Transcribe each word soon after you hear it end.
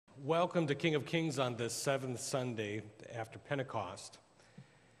Welcome to King of Kings on this seventh Sunday after Pentecost.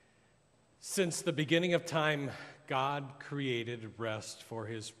 Since the beginning of time, God created rest for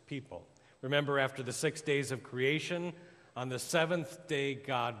his people. Remember, after the 6 days of creation, on the seventh day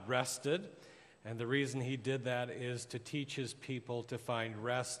God rested, and the reason he did that is to teach his people to find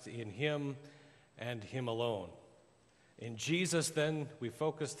rest in him and him alone. In Jesus, then, we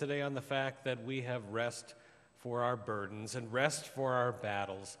focus today on the fact that we have rest for our burdens and rest for our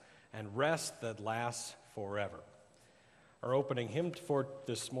battles and rest that lasts forever. Our opening hymn for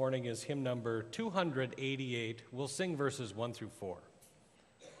this morning is hymn number 288. We'll sing verses 1 through 4.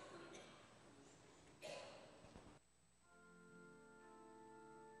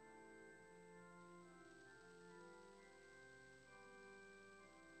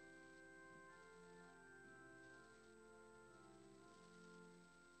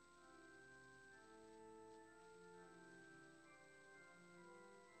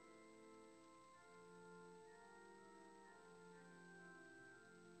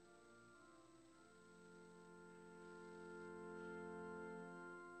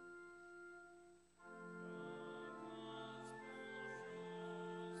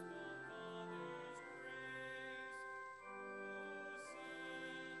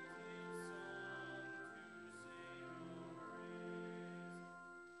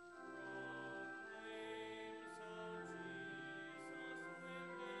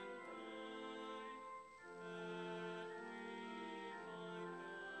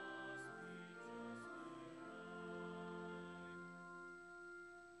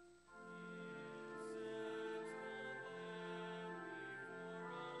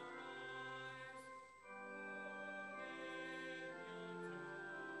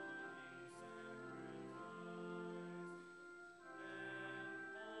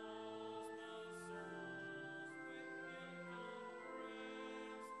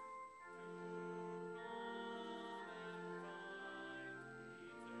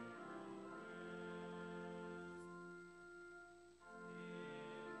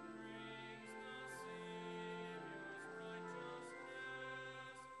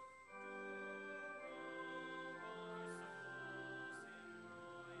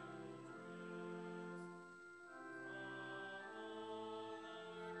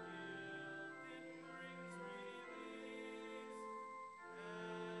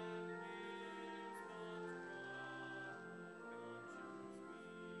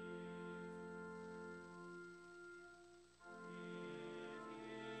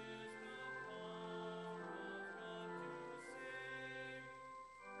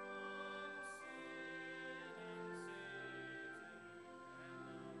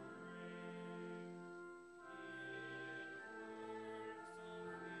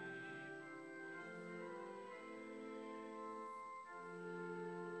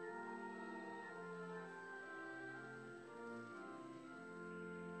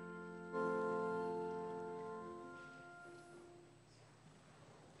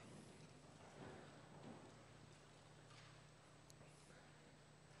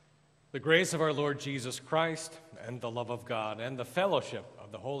 The grace of our Lord Jesus Christ and the love of God and the fellowship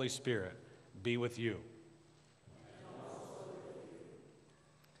of the Holy Spirit be with you.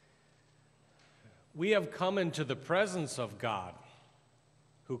 We have come into the presence of God,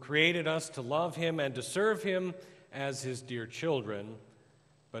 who created us to love him and to serve him as his dear children,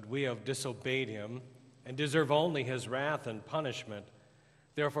 but we have disobeyed him and deserve only his wrath and punishment.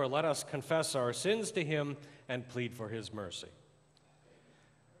 Therefore, let us confess our sins to him and plead for his mercy.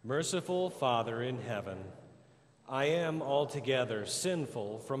 Merciful Father in heaven, I am altogether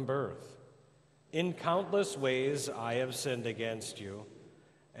sinful from birth. In countless ways I have sinned against you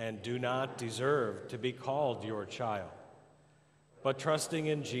and do not deserve to be called your child. But trusting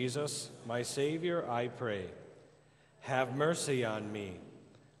in Jesus, my Savior, I pray, have mercy on me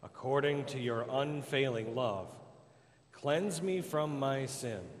according to your unfailing love. Cleanse me from my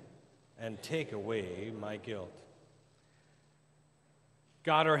sin and take away my guilt.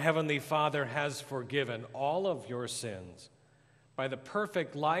 God, our Heavenly Father, has forgiven all of your sins. By the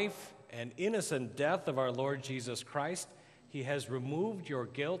perfect life and innocent death of our Lord Jesus Christ, he has removed your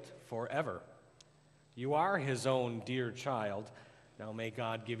guilt forever. You are his own dear child. Now may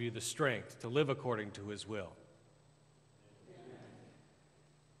God give you the strength to live according to his will. Amen.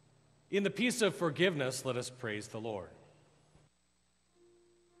 In the peace of forgiveness, let us praise the Lord.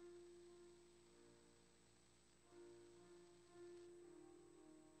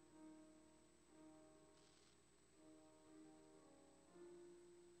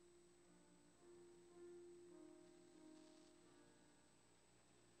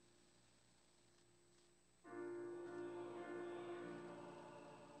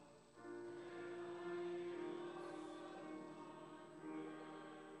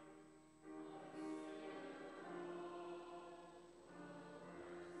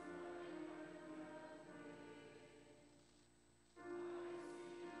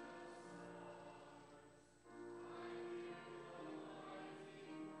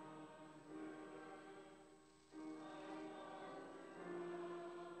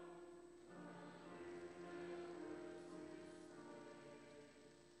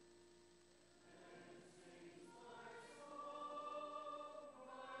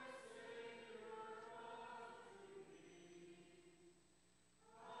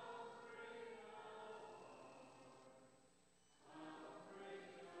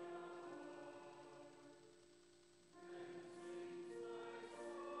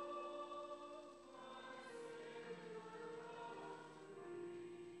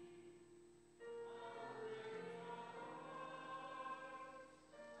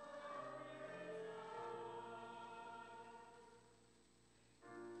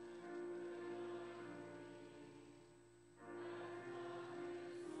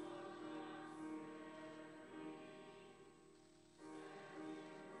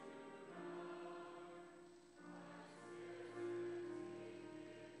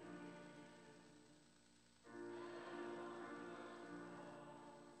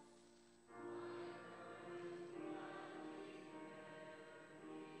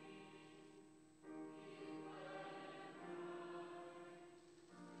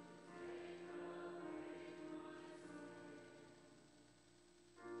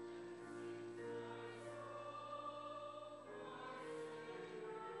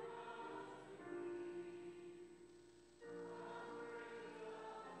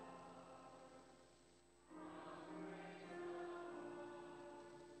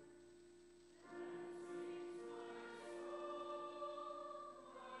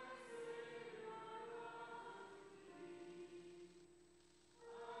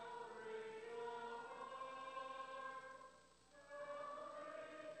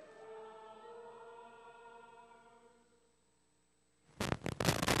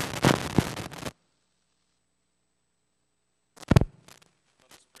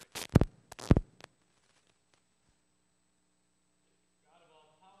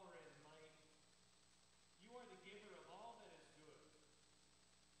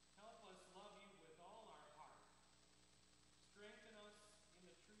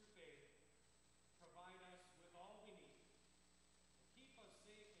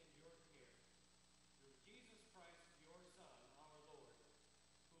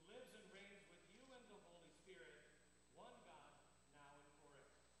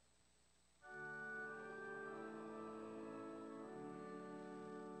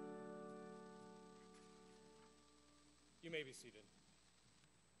 may be seated.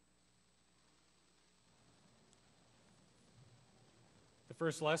 The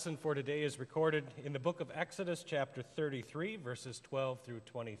first lesson for today is recorded in the book of Exodus, chapter 33, verses 12 through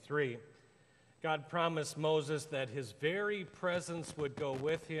 23. God promised Moses that his very presence would go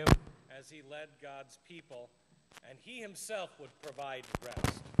with him as he led God's people, and he himself would provide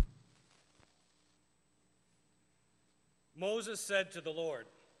rest. Moses said to the Lord,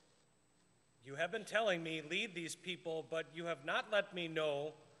 "You have been telling me, lead these people, but you have not let me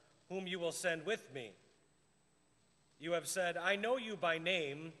know whom you will send with me. You have said, I know you by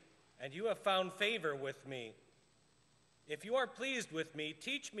name, and you have found favor with me. If you are pleased with me,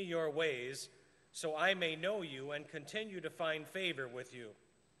 teach me your ways, so I may know you and continue to find favor with you.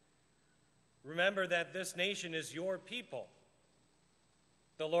 Remember that this nation is your people."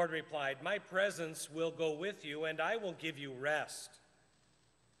 The Lord replied, "My presence will go with you, and I will give you rest."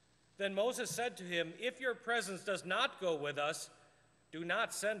 Then Moses said to him, "If your presence does not go with us, do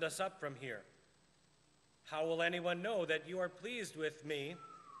not send us up from here. How will anyone know that you are pleased with me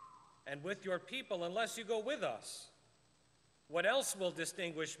and with your people unless you go with us? What else will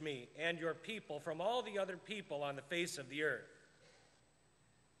distinguish me and your people from all the other people on the face of the earth?"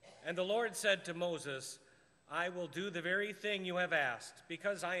 And the Lord said to Moses, "I will do the very thing you have asked,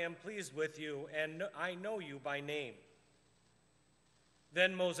 because I am pleased with you and I know you by name."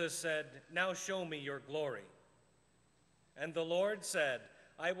 Then Moses said, "Now show me your glory." And the Lord said,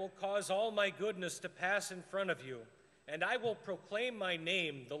 "I will cause all my goodness to pass in front of you, and I will proclaim my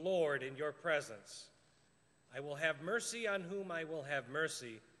name, the Lord, in your presence. I will have mercy on whom I will have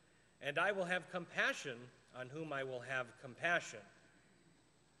mercy, and I will have compassion on whom I will have compassion."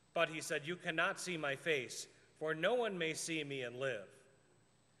 But he said, "You cannot see my face, for no one may see me and live."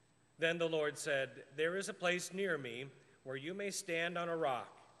 Then the Lord said, "There is a place near me where you may stand on a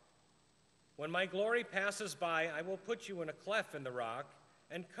rock. When my glory passes by, I will put you in a cleft in the rock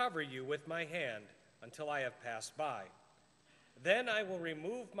and cover you with my hand until I have passed by. Then I will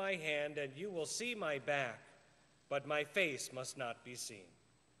remove my hand and you will see my back, but my face must not be seen."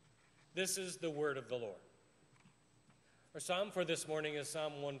 This is the word of the Lord. Our psalm for this morning is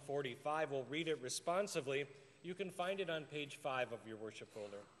Psalm 145. We'll read it responsively. You can find it on page 5 of your worship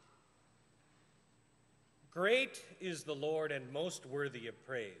folder. Great is the Lord and most worthy of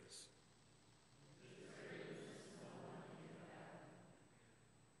praise.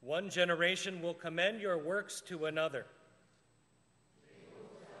 One generation will commend your works to another.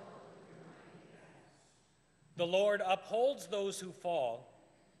 The Lord upholds those who fall.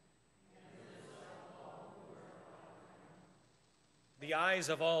 The eyes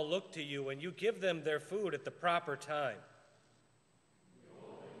of all look to you, and you give them their food at the proper time.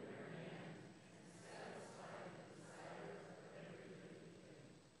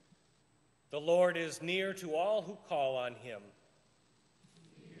 The Lord is near to all who call on him.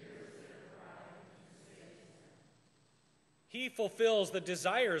 He fulfills the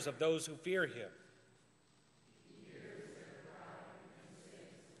desires of those who fear him.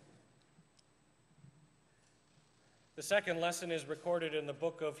 The second lesson is recorded in the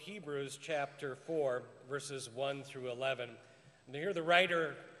book of Hebrews, chapter 4, verses 1 through 11. And here the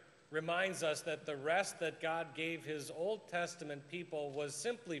writer reminds us that the rest that God gave his Old Testament people was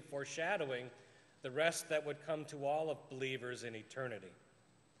simply foreshadowing the rest that would come to all of believers in eternity.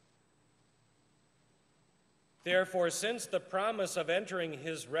 Therefore, since the promise of entering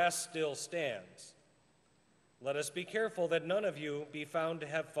his rest still stands, let us be careful that none of you be found to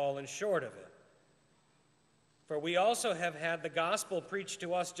have fallen short of it. For we also have had the gospel preached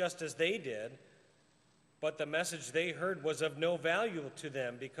to us just as they did, but the message they heard was of no value to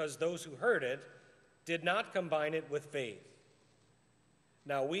them because those who heard it did not combine it with faith.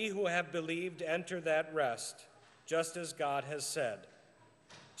 Now we who have believed enter that rest, just as God has said.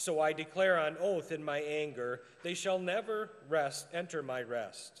 So I declare on oath in my anger, they shall never enter my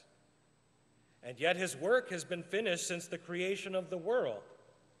rest. And yet his work has been finished since the creation of the world.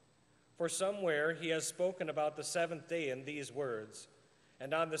 For somewhere he has spoken about the seventh day in these words,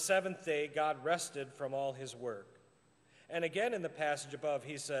 and on the seventh day God rested from all his work. And again in the passage above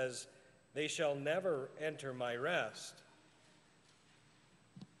he says, they shall never enter my rest.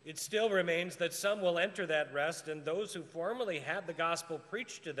 It still remains that some will enter that rest, and those who formerly had the gospel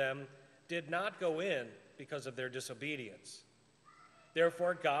preached to them did not go in because of their disobedience.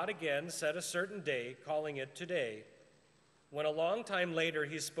 Therefore God again set a certain day, calling it today, when a long time later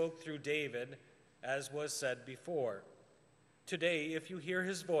he spoke through David, as was said before. Today, if you hear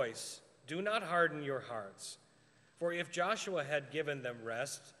his voice, do not harden your hearts. For if Joshua had given them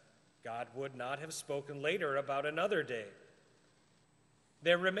rest, God would not have spoken later about another day.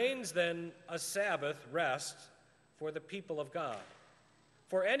 There remains then a Sabbath rest for the people of God.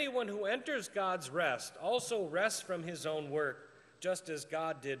 For anyone who enters God's rest also rests from his own work, just as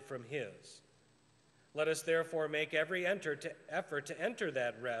God did from his. Let us therefore make every effort to enter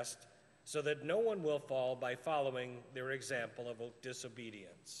that rest, so that no one will fall by following their example of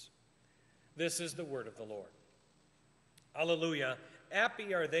disobedience. This is the word of the Lord. Alleluia.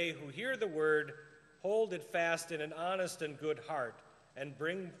 Happy are they who hear the word, hold it fast in an honest and good heart, and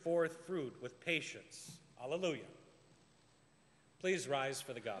bring forth fruit with patience. Alleluia. Please rise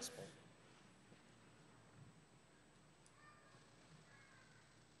for the gospel.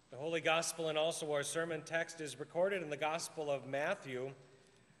 The Holy Gospel and also our sermon text is recorded in the Gospel of Matthew,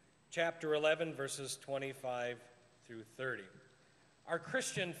 chapter 11, verses 25 through 30. Our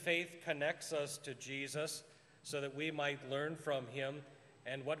Christian faith connects us to Jesus so that we might learn from him,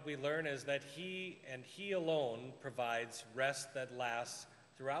 and what we learn is that he and he alone provides rest that lasts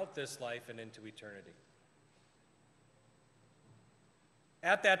throughout this life and into eternity.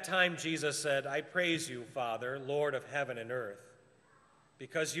 At that time, Jesus said, I praise you, Father, Lord of heaven and earth,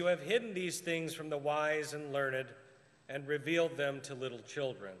 because you have hidden these things from the wise and learned and revealed them to little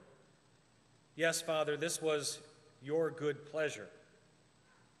children. Yes, Father, this was your good pleasure.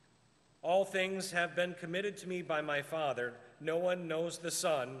 All things have been committed to me by my Father. No one knows the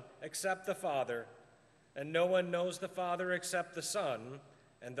Son except the Father, and no one knows the Father except the Son,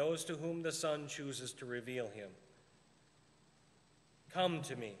 and those to whom the Son chooses to reveal him. Come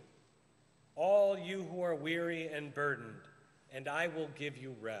to me, all you who are weary and burdened, and I will give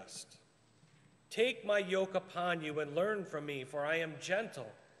you rest. Take my yoke upon you and learn from me, for I am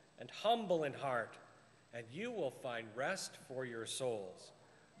gentle and humble in heart, and you will find rest for your souls.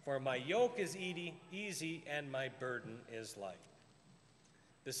 For my yoke is easy and my burden is light.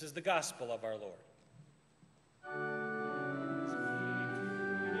 This is the gospel of our Lord.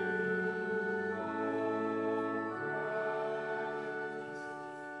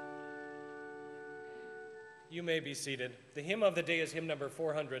 You may be seated. The hymn of the day is hymn number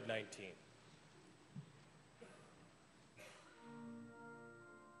 419.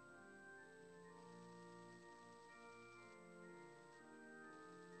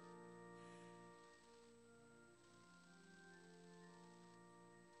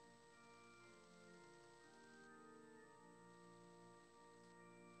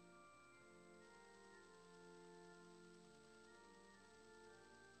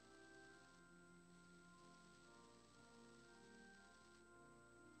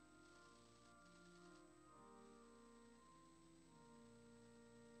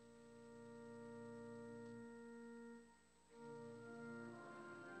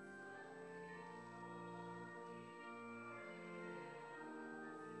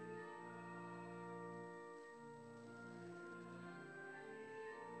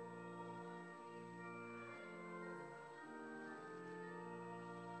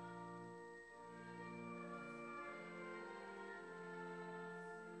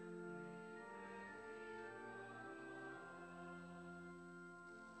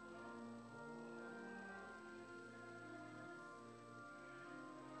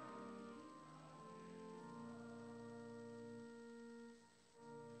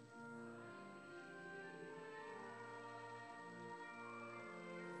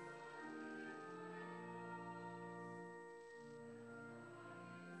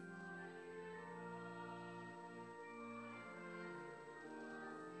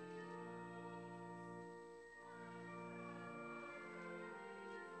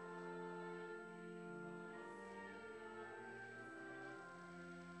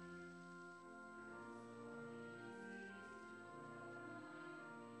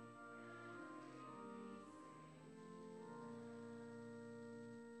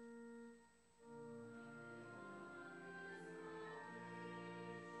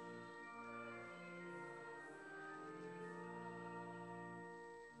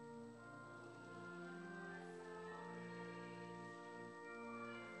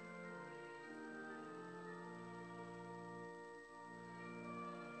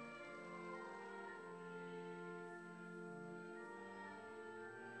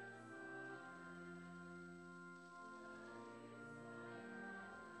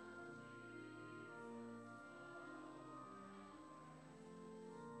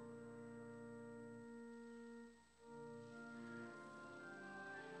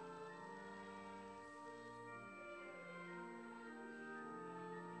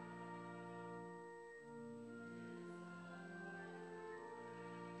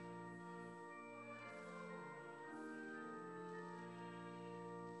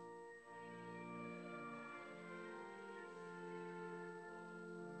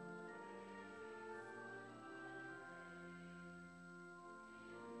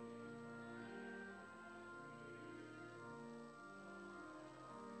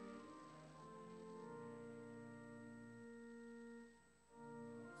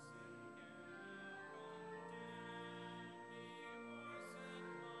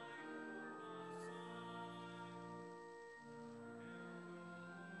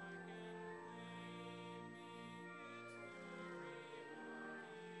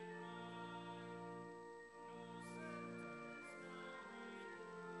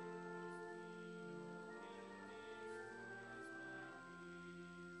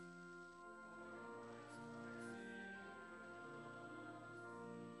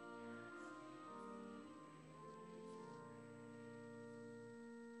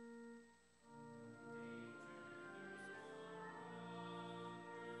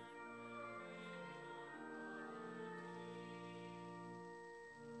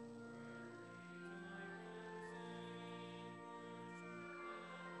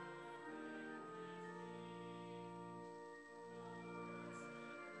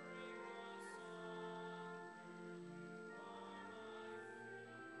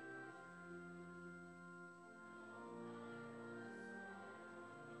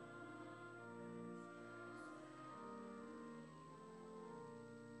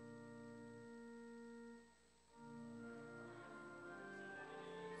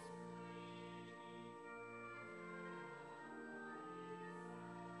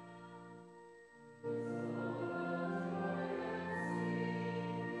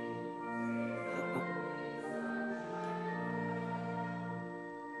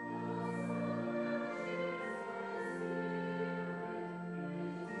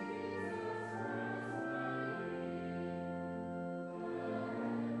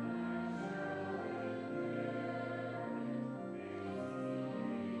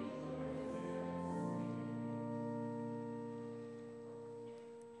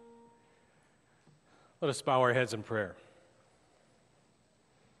 Let us bow our heads in prayer.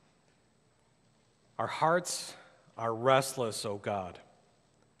 Our hearts are restless, O God,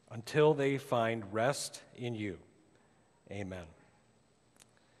 until they find rest in you. Amen.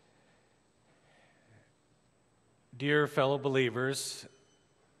 Dear fellow believers,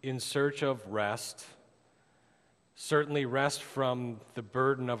 in search of rest, certainly rest from the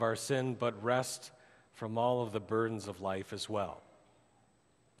burden of our sin, but rest from all of the burdens of life as well.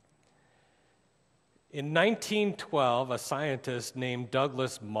 In 1912, a scientist named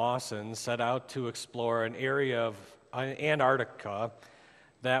Douglas Mawson set out to explore an area of Antarctica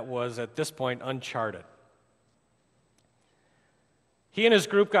that was at this point uncharted. He and his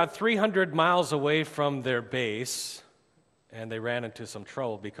group got 300 miles away from their base, and they ran into some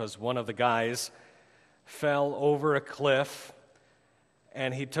trouble because one of the guys fell over a cliff,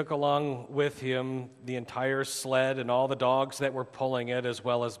 and he took along with him the entire sled and all the dogs that were pulling it, as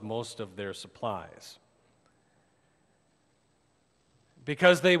well as most of their supplies.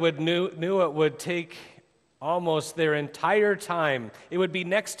 Because they knew it would take almost their entire time, it would be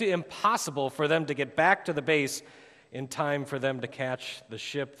next to impossible for them to get back to the base in time for them to catch the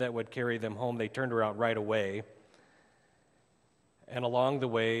ship that would carry them home. They turned around right away. And along the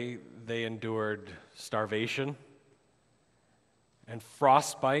way, they endured starvation and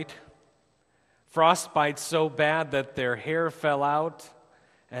frostbite. Frostbite so bad that their hair fell out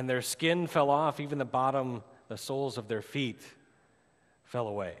and their skin fell off, even the soles of their feet fell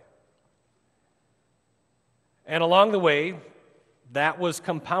away. And along the way, that was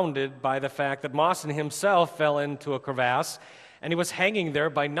compounded by the fact that Mawson himself fell into a crevasse, and he was hanging there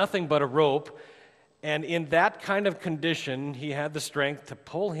by nothing but a rope. And in that kind of condition, he had the strength to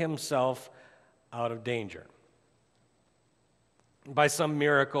pull himself out of danger. By some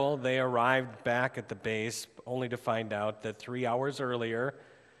miracle, they arrived back at the base, only to find out that 3 hours earlier,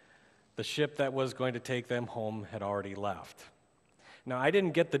 the ship that was going to take them home had already left. Now, I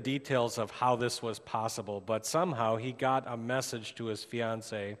didn't get the details of how this was possible, but somehow he got a message to his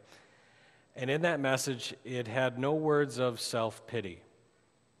fiancée, and in that message, it had no words of self-pity,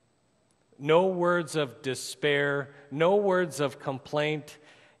 no words of despair, no words of complaint.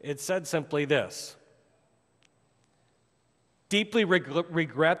 It said simply this: deeply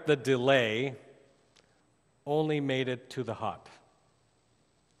regret the delay, only made it to the hut.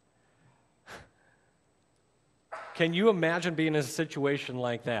 Can you imagine being in a situation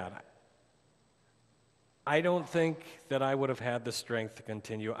like that? I don't think that I would have had the strength to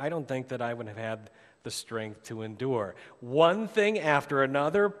continue. I don't think that I would have had the strength to endure. One thing after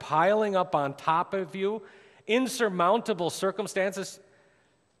another piling up on top of you, insurmountable circumstances,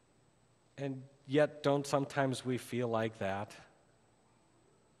 and yet don't sometimes we feel like that?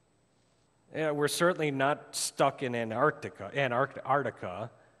 Yeah, we're certainly not stuck in Antarctica.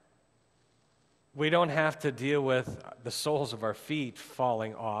 We don't have to deal with the soles of our feet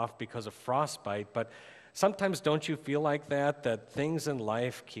falling off because of frostbite, but sometimes don't you feel like that things in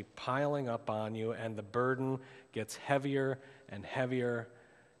life keep piling up on you and the burden gets heavier and heavier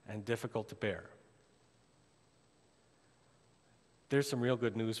and difficult to bear? There's some real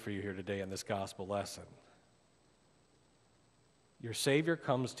good news for you here today in this gospel lesson. Your Savior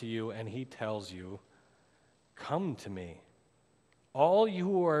comes to you and he tells you, "Come to me, all you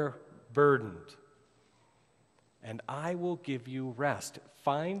who are burdened, and I will give you rest."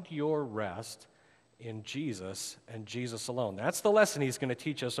 Find your rest in Jesus and Jesus alone. That's the lesson he's going to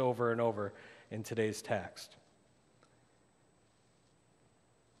teach us over and over in today's text.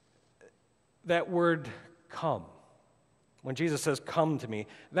 That word come, when Jesus says, "Come to me,"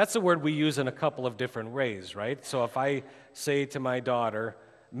 that's a word we use in a couple of different ways, right? So if I say to my daughter,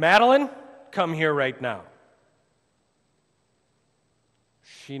 "Madeline, come here right now,"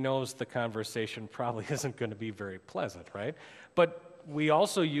 she knows the conversation probably isn't going to be very pleasant, right? But we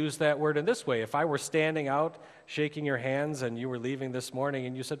also use that word in this way. If I were standing out, shaking your hands, and you were leaving this morning,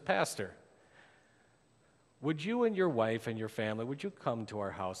 and you said, "Pastor, would you and your wife and your family, would you come to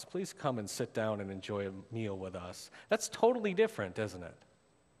our house? Please come and sit down and enjoy a meal with us." That's totally different, isn't it?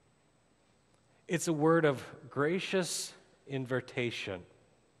 It's a word of gracious invitation.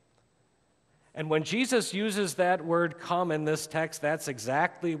 And when Jesus uses that word "come" in this text, that's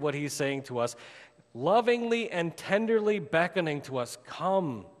exactly what he's saying to us, lovingly and tenderly beckoning to us,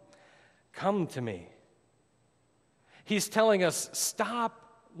 "Come, come to me." He's telling us,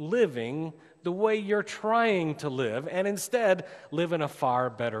 stop living the way you're trying to live, and instead live in a far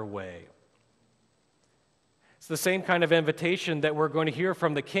better way. It's the same kind of invitation that we're going to hear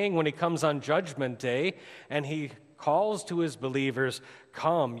from the King when he comes on Judgment Day, and he calls to his believers,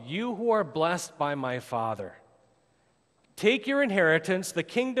 "Come, you who are blessed by my Father. Take your inheritance, the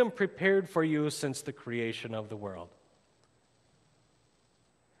kingdom prepared for you since the creation of the world.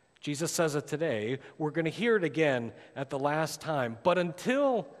 Jesus says it today. We're going to hear it again at the last time. But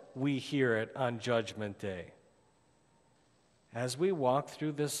until we hear it on Judgment Day, as we walk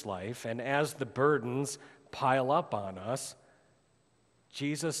through this life and as the burdens pile up on us,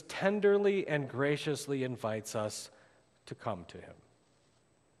 Jesus tenderly and graciously invites us to come to him.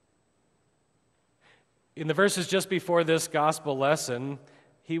 In the verses just before this gospel lesson,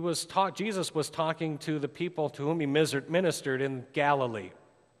 Jesus was talking to the people to whom he ministered in Galilee.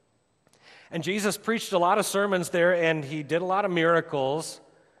 And Jesus preached a lot of sermons there, and he did a lot of miracles,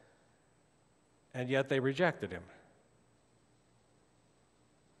 and yet they rejected him.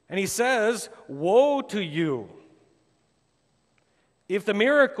 And he says, "Woe to you! If the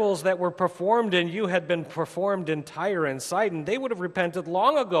miracles that were performed in you had been performed in Tyre and Sidon, they would have repented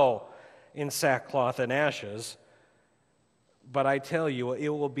long ago in sackcloth and ashes. But I tell you, it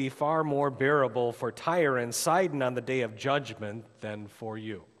will be far more bearable for Tyre and Sidon on the day of judgment than for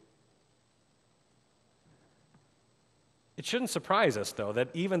you." It shouldn't surprise us, though, that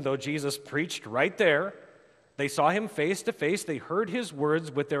even though Jesus preached right there, they saw him face to face, they heard his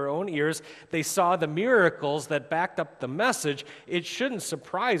words with their own ears, they saw the miracles that backed up the message, it shouldn't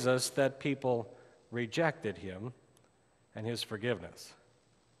surprise us that people rejected him and his forgiveness.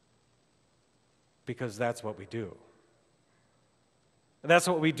 Because that's what we do. That's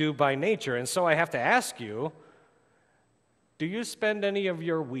what we do by nature. And so I have to ask you, do you spend any of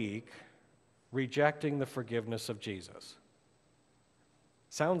your week rejecting the forgiveness of Jesus?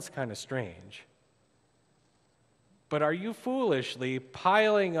 Sounds kind of strange. But are you foolishly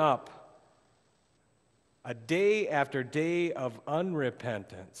piling up a day after day of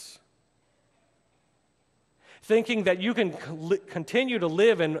unrepentance, thinking that you can continue to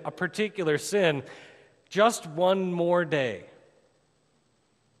live in a particular sin just one more day?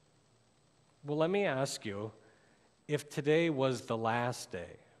 Well, let me ask you, if today was the last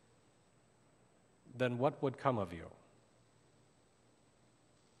day, then what would come of you?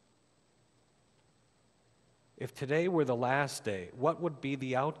 If today were the last day, what would be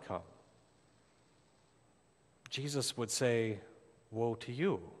the outcome? Jesus would say, "Woe to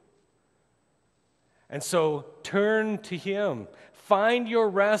you." And so turn to him. Find your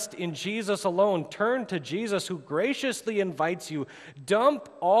rest in Jesus alone. Turn to Jesus, who graciously invites you. Dump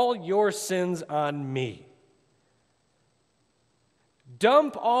all your sins on me.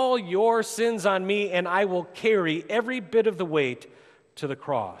 Dump all your sins on me, and I will carry every bit of the weight to the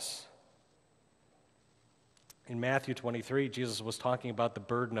cross. In Matthew 23, Jesus was talking about the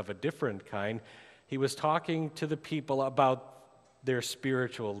burden of a different kind. He was talking to the people about their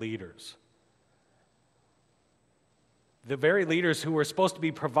spiritual leaders. The very leaders who were supposed to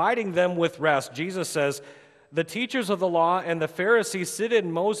be providing them with rest. Jesus says, "The teachers of the law and the Pharisees sit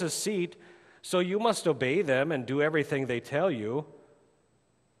in Moses' seat, so you must obey them and do everything they tell you.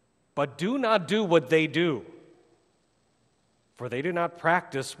 But do not do what they do, for they do not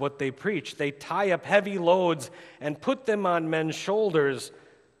practice what they preach. They tie up heavy loads and put them on men's shoulders,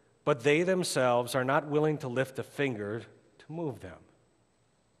 but they themselves are not willing to lift a finger to move them."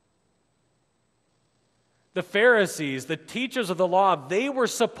 The Pharisees, the teachers of the law, they were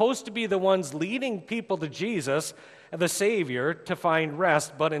supposed to be the ones leading people to Jesus, the Savior, to find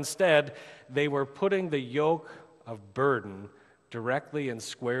rest, but instead they were putting the yoke of burden directly and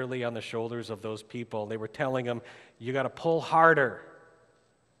squarely on the shoulders of those people. They were telling them, "You got to pull harder."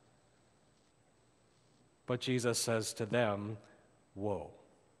 But Jesus says to them, "Woe.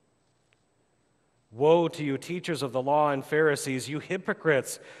 Woe to you, teachers of the law and Pharisees, you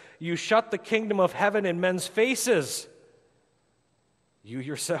hypocrites! You shut the kingdom of heaven in men's faces. You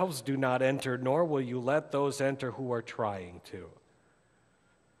yourselves do not enter, nor will you let those enter who are trying to."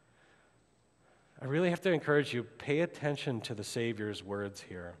 I really have to encourage you, pay attention to the Savior's words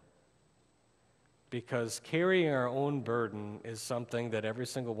here, because carrying our own burden is something that every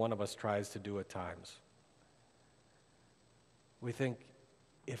single one of us tries to do at times. We think,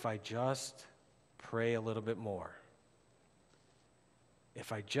 if I just pray a little bit more,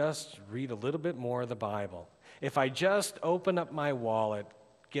 if I just read a little bit more of the Bible, if I just open up my wallet,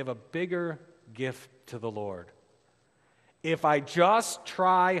 give a bigger gift to the Lord, if I just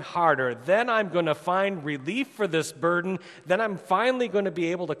try harder, then I'm going to find relief for this burden, then I'm finally going to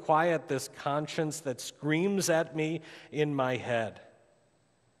be able to quiet this conscience that screams at me in my head.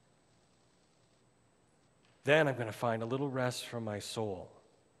 Then I'm going to find a little rest for my soul.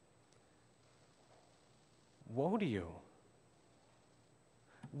 Woe to you.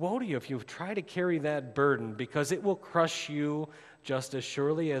 Woe to you if you try to carry that burden, because it will crush you just as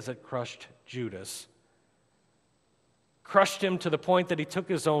surely as it crushed Judas. crushed him to the point that he took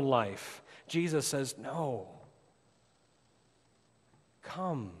his own life. Jesus says, no.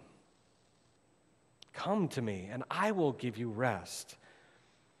 Come. Come to me, and I will give you rest.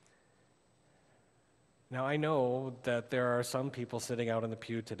 Now, I know that there are some people sitting out in the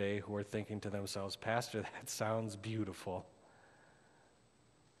pew today who are thinking to themselves, Pastor, that sounds beautiful.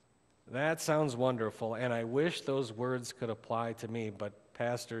 That sounds wonderful, and I wish those words could apply to me, but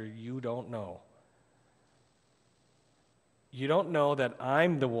Pastor, you don't know. You don't know that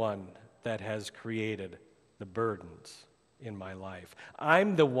I'm the one that has created the burdens in my life.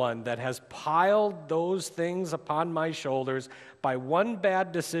 I'm the one that has piled those things upon my shoulders by one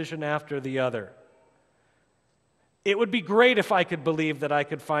bad decision after the other. It would be great if I could believe that I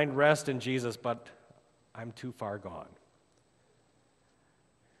could find rest in Jesus, but I'm too far gone.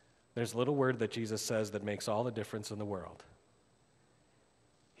 There's a little word that Jesus says that makes all the difference in the world.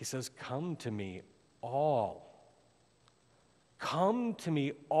 He says, come to me all. Come to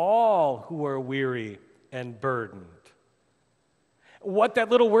me all who are weary and burdened. What that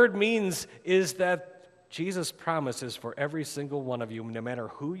little word means is that Jesus promises for every single one of you, no matter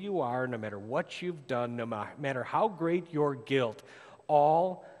who you are, no matter what you've done, no matter how great your guilt,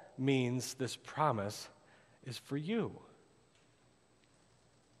 all means this promise is for you.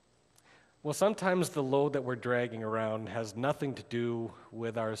 Well, sometimes the load that we're dragging around has nothing to do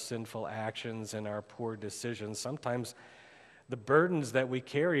with our sinful actions and our poor decisions. Sometimes the burdens that we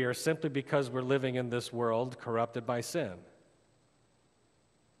carry are simply because we're living in this world corrupted by sin.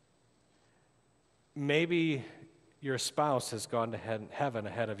 Maybe your spouse has gone to heaven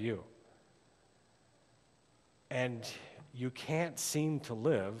ahead of you, and you can't seem to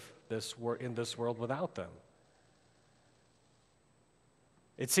live in this world without them.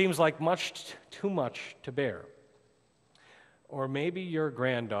 It seems like too much to bear. Or maybe your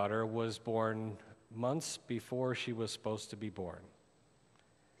granddaughter was born months before she was supposed to be born,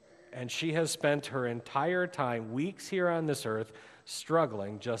 and she has spent her entire time, weeks here on this earth,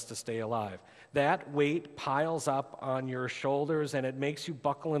 struggling just to stay alive. That weight piles up on your shoulders and it makes you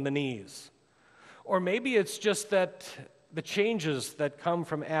buckle in the knees. Or maybe it's just that the changes that come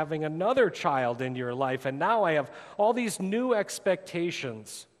from having another child in your life, and now I have all these new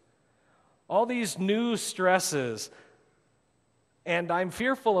expectations, all these new stresses, and I'm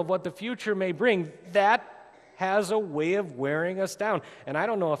fearful of what the future may bring. That has a way of wearing us down. And I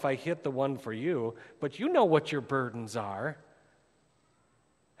don't know if I hit the one for you, but you know what your burdens are.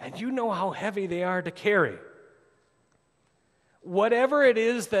 And you know how heavy they are to carry. Whatever it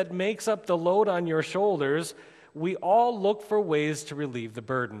is that makes up the load on your shoulders, we all look for ways to relieve the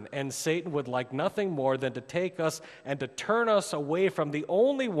burden. And Satan would like nothing more than to take us and to turn us away from the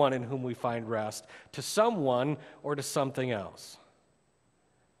only one in whom we find rest, to someone or to something else.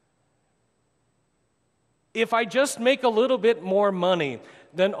 If I just make a little bit more money,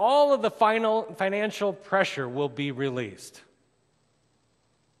 then all of the financial pressure will be released.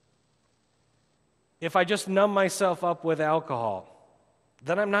 If I just numb myself up with alcohol,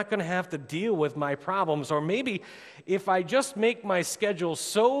 then I'm not going to have to deal with my problems. Or maybe if I just make my schedule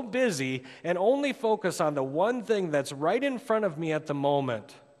so busy and only focus on the one thing that's right in front of me at the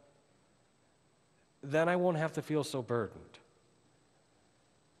moment, then I won't have to feel so burdened.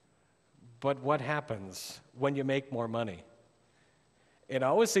 But what happens when you make more money? It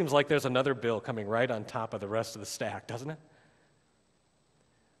always seems like there's another bill coming right on top of the rest of the stack, doesn't it?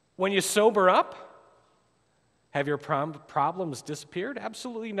 When you sober up, have your problems disappeared?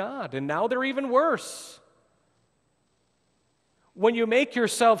 Absolutely not. And now they're even worse. When you make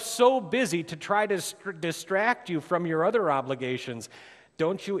yourself so busy to try to distract you from your other obligations,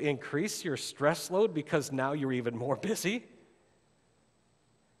 don't you increase your stress load because now you're even more busy?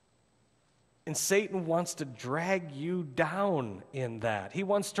 And Satan wants to drag you down in that. He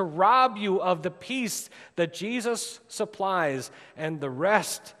wants to rob you of the peace that Jesus supplies and the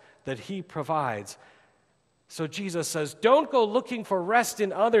rest that he provides. So Jesus says, don't go looking for rest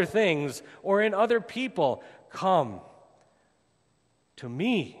in other things or in other people. Come to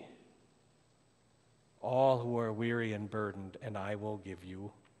me, all who are weary and burdened, and I will give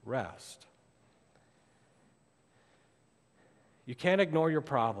you rest. You can't ignore your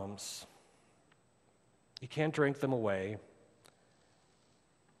problems. You can't drink them away.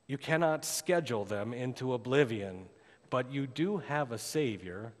 You cannot schedule them into oblivion, but you do have a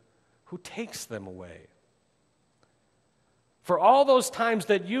Savior who takes them away. For all those times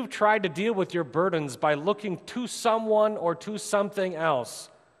that you've tried to deal with your burdens by looking to someone or to something else,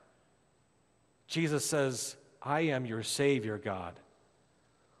 Jesus says, I am your Savior, God,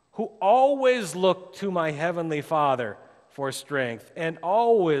 who always looked to my Heavenly Father for strength and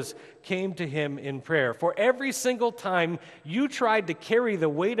always came to him in prayer. For every single time you tried to carry the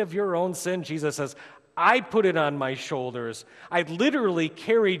weight of your own sin, Jesus says, I put it on my shoulders. I literally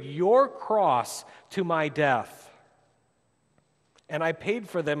carried your cross to my death. And I paid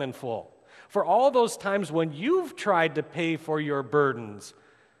for them in full. For all those times when you've tried to pay for your burdens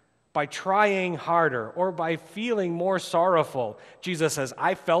by trying harder or by feeling more sorrowful, Jesus says,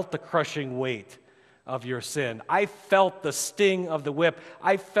 I felt the crushing weight of your sin. I felt the sting of the whip.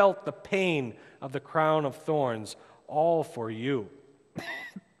 I felt the pain of the crown of thorns, all for you.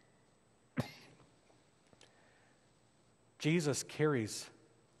 Jesus carries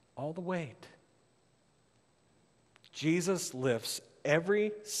all the weight. Jesus lifts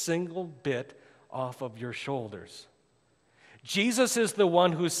every single bit off of your shoulders. Jesus is the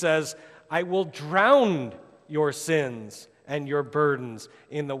one who says, I will drown your sins and your burdens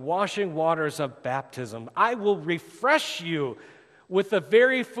in the washing waters of baptism. I will refresh you with the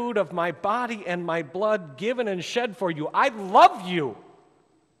very food of my body and my blood given and shed for you. I love you.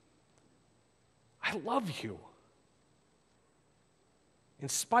 I love you. In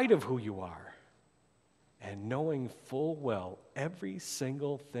spite of who you are, and knowing full well every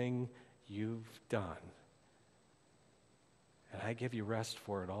single thing you've done. And I give you rest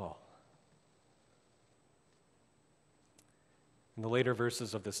for it all. In the later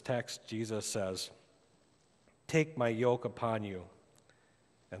verses of this text, Jesus says, take my yoke upon you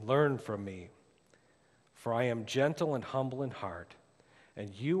and learn from me, for I am gentle and humble in heart,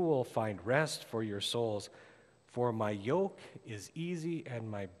 and you will find rest for your souls. For my yoke is easy and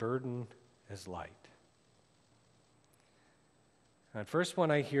my burden is light. At first,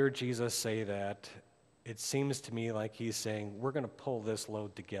 when I hear Jesus say that, it seems to me like he's saying, we're going to pull this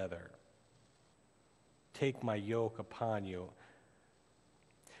load together. Take my yoke upon you.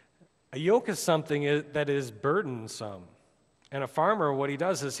 A yoke is something that is burdensome. And a farmer, what he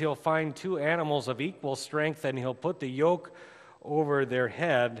does is he'll find two animals of equal strength and he'll put the yoke over their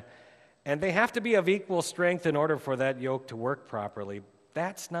head. And they have to be of equal strength in order for that yoke to work properly.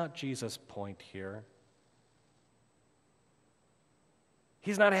 That's not Jesus' point here.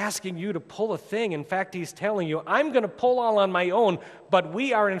 He's not asking you to pull a thing. In fact, he's telling you, I'm going to pull all on my own, but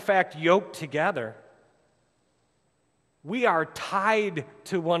we are in fact yoked together. We are tied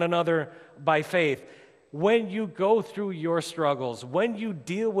to one another by faith. When you go through your struggles, when you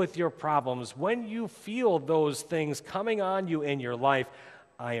deal with your problems, when you feel those things coming on you in your life,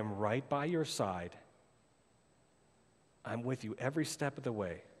 I am right by your side. I'm with you every step of the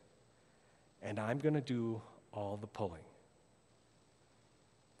way. And I'm going to do all the pulling.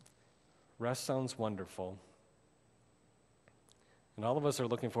 Rest sounds wonderful. And all of us are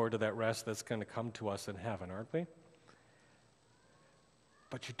looking forward to that rest that's going to come to us in heaven, aren't we?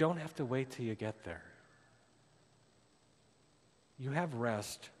 But you don't have to wait till you get there. You have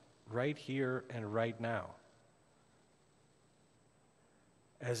rest right here and right now.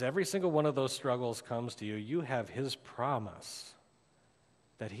 As every single one of those struggles comes to you, you have his promise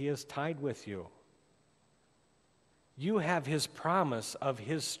that he is tied with you. You have his promise of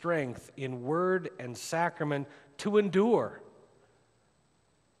his strength in word and sacrament to endure.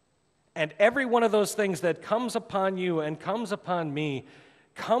 And every one of those things that comes upon you and comes upon me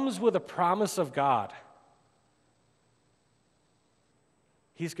comes with a promise of God.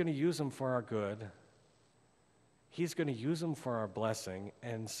 He's going to use them for our good. He's going to use them for our blessing,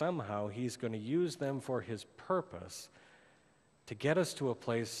 and somehow he's going to use them for his purpose to get us to a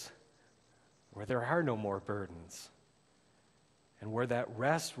place where there are no more burdens and where that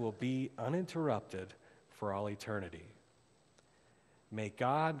rest will be uninterrupted for all eternity. May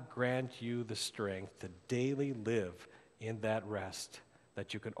God grant you the strength to daily live in that rest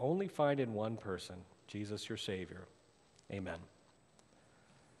that you can only find in one person, Jesus your Savior. Amen.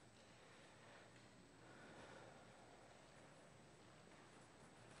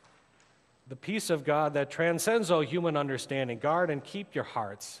 The peace of God that transcends all human understanding, guard and keep your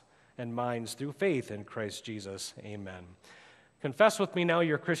hearts and minds through faith in Christ Jesus. Amen. Confess with me now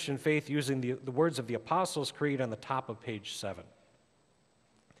your Christian faith using the words of the Apostles' Creed on the top of page 7.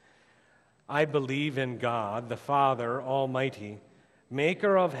 I believe in God, the Father Almighty,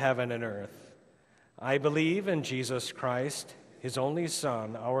 maker of heaven and earth. I believe in Jesus Christ, his only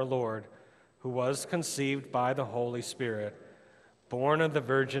Son, our Lord, who was conceived by the Holy Spirit, born of the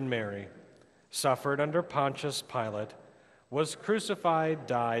Virgin Mary, suffered under Pontius Pilate, was crucified,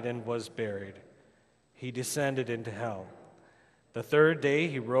 died, and was buried. He descended into hell. The third day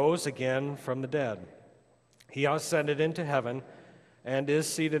he rose again from the dead. He ascended into heaven and is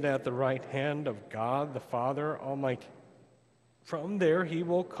seated at the right hand of God the Father Almighty. From there he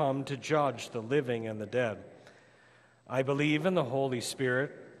will come to judge the living and the dead. I believe in the Holy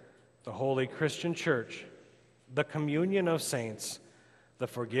Spirit, the holy Christian church, the communion of saints, the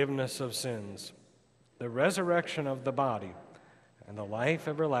forgiveness of sins, the resurrection of the body, and the life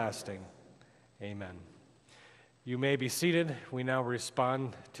everlasting. Amen. You may be seated. We now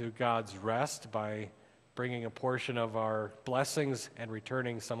respond to God's rest by bringing a portion of our blessings and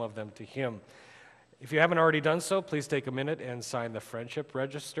returning some of them to Him. If you haven't already done so, please take a minute and sign the friendship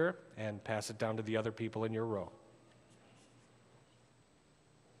register and pass it down to the other people in your row.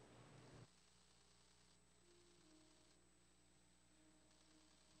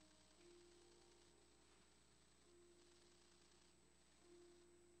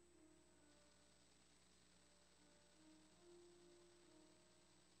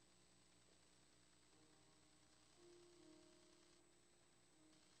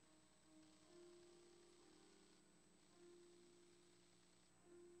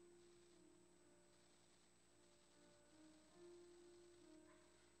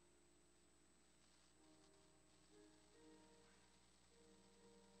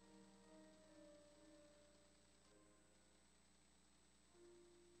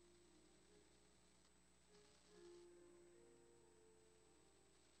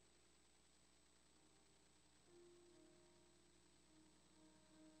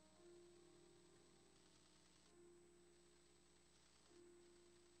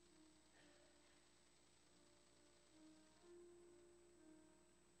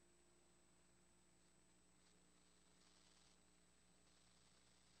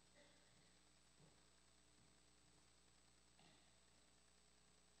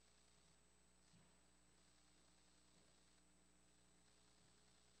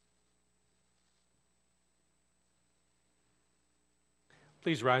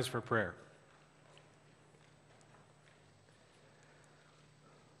 Please rise for prayer.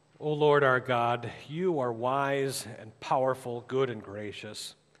 O Lord our God, you are wise and powerful, good and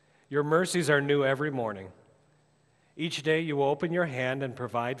gracious. Your mercies are new every morning. Each day you open your hand and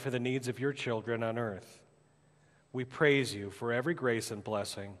provide for the needs of your children on earth. We praise you for every grace and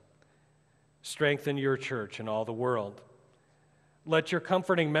blessing. Strengthen your church in all the world. Let your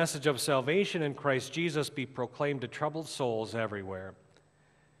comforting message of salvation in Christ Jesus be proclaimed to troubled souls everywhere.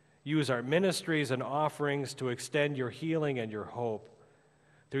 Use our ministries and offerings to extend your healing and your hope.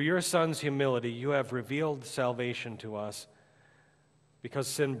 Through your Son's humility, you have revealed salvation to us. Because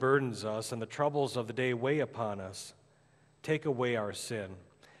sin burdens us and the troubles of the day weigh upon us, take away our sin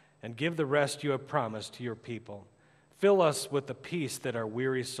and give the rest you have promised to your people. Fill us with the peace that our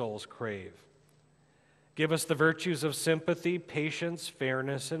weary souls crave. Give us the virtues of sympathy, patience,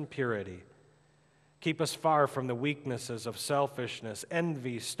 fairness, and purity. Keep us far from the weaknesses of selfishness,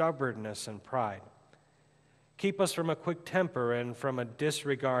 envy, stubbornness, and pride. Keep us from a quick temper and from a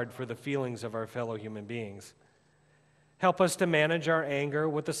disregard for the feelings of our fellow human beings. Help us to manage our anger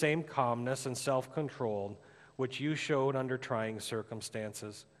with the same calmness and self-control which you showed under trying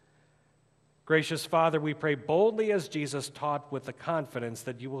circumstances. Gracious Father, we pray boldly as Jesus taught, with the confidence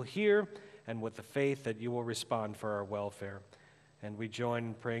that you will hear and with the faith that you will respond for our welfare. And we join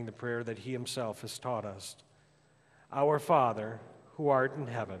in praying the prayer that he himself has taught us. Our Father, who art in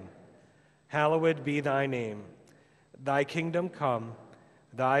heaven, hallowed be thy name. Thy kingdom come,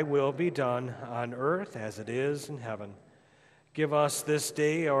 thy will be done on earth as it is in heaven. Give us this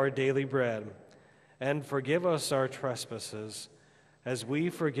day our daily bread, and forgive us our trespasses, as we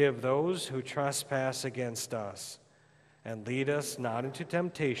forgive those who trespass against us. And lead us not into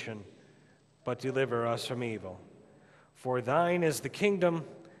temptation, but deliver us from evil. For thine is the kingdom,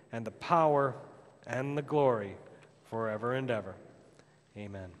 and the power, and the glory, forever and ever.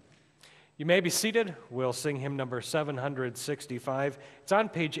 Amen. You may be seated. We'll sing hymn number 765. It's on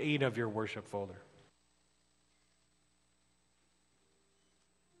page 8 of your worship folder.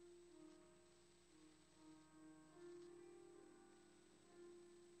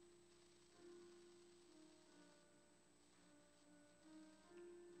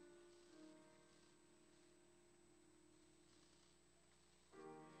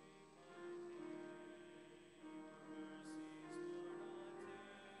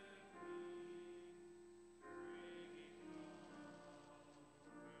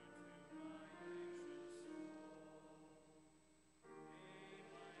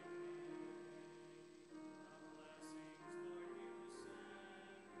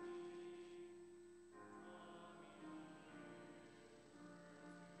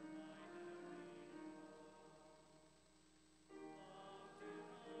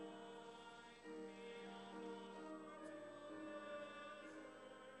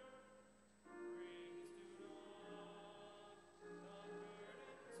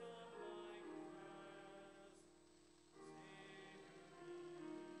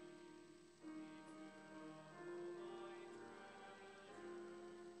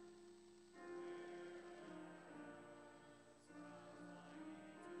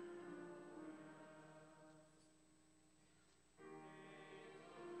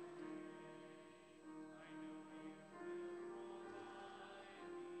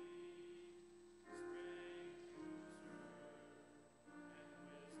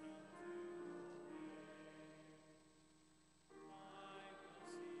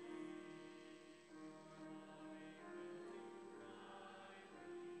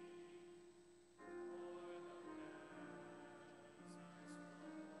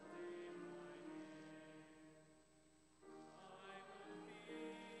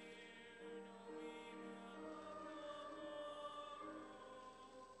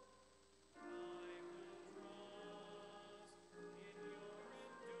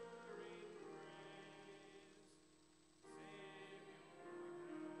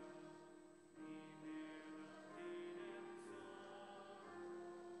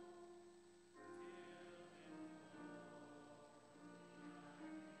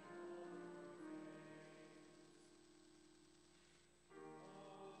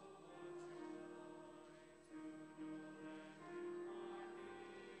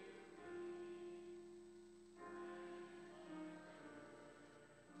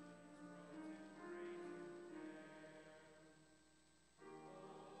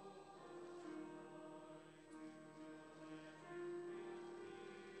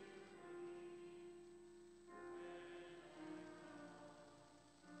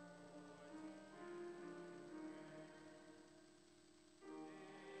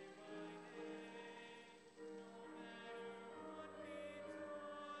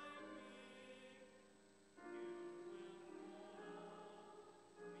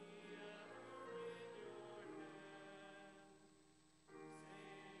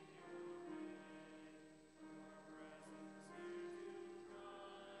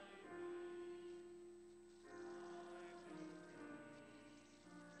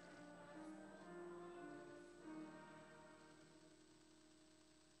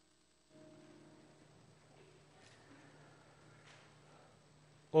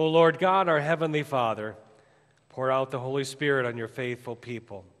 O Lord God, our heavenly Father, pour out the Holy Spirit on your faithful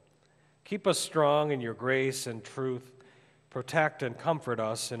people. Keep us strong in your grace and truth. Protect and comfort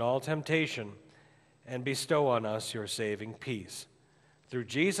us in all temptation, and bestow on us your saving peace. Through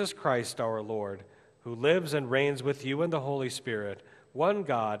Jesus Christ our Lord, who lives and reigns with you in the Holy Spirit, one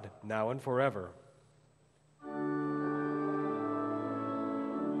God, now and forever.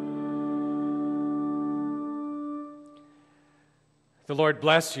 The Lord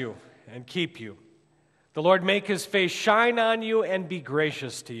bless you and keep you. The Lord make his face shine on you and be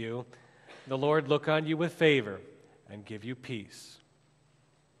gracious to you. The Lord look on you with favor and give you peace.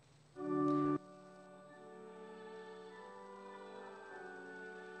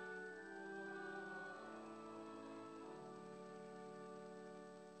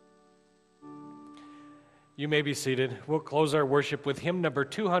 You may be seated. We'll close our worship with hymn number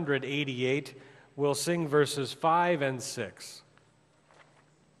 288. We'll sing verses 5 and 6.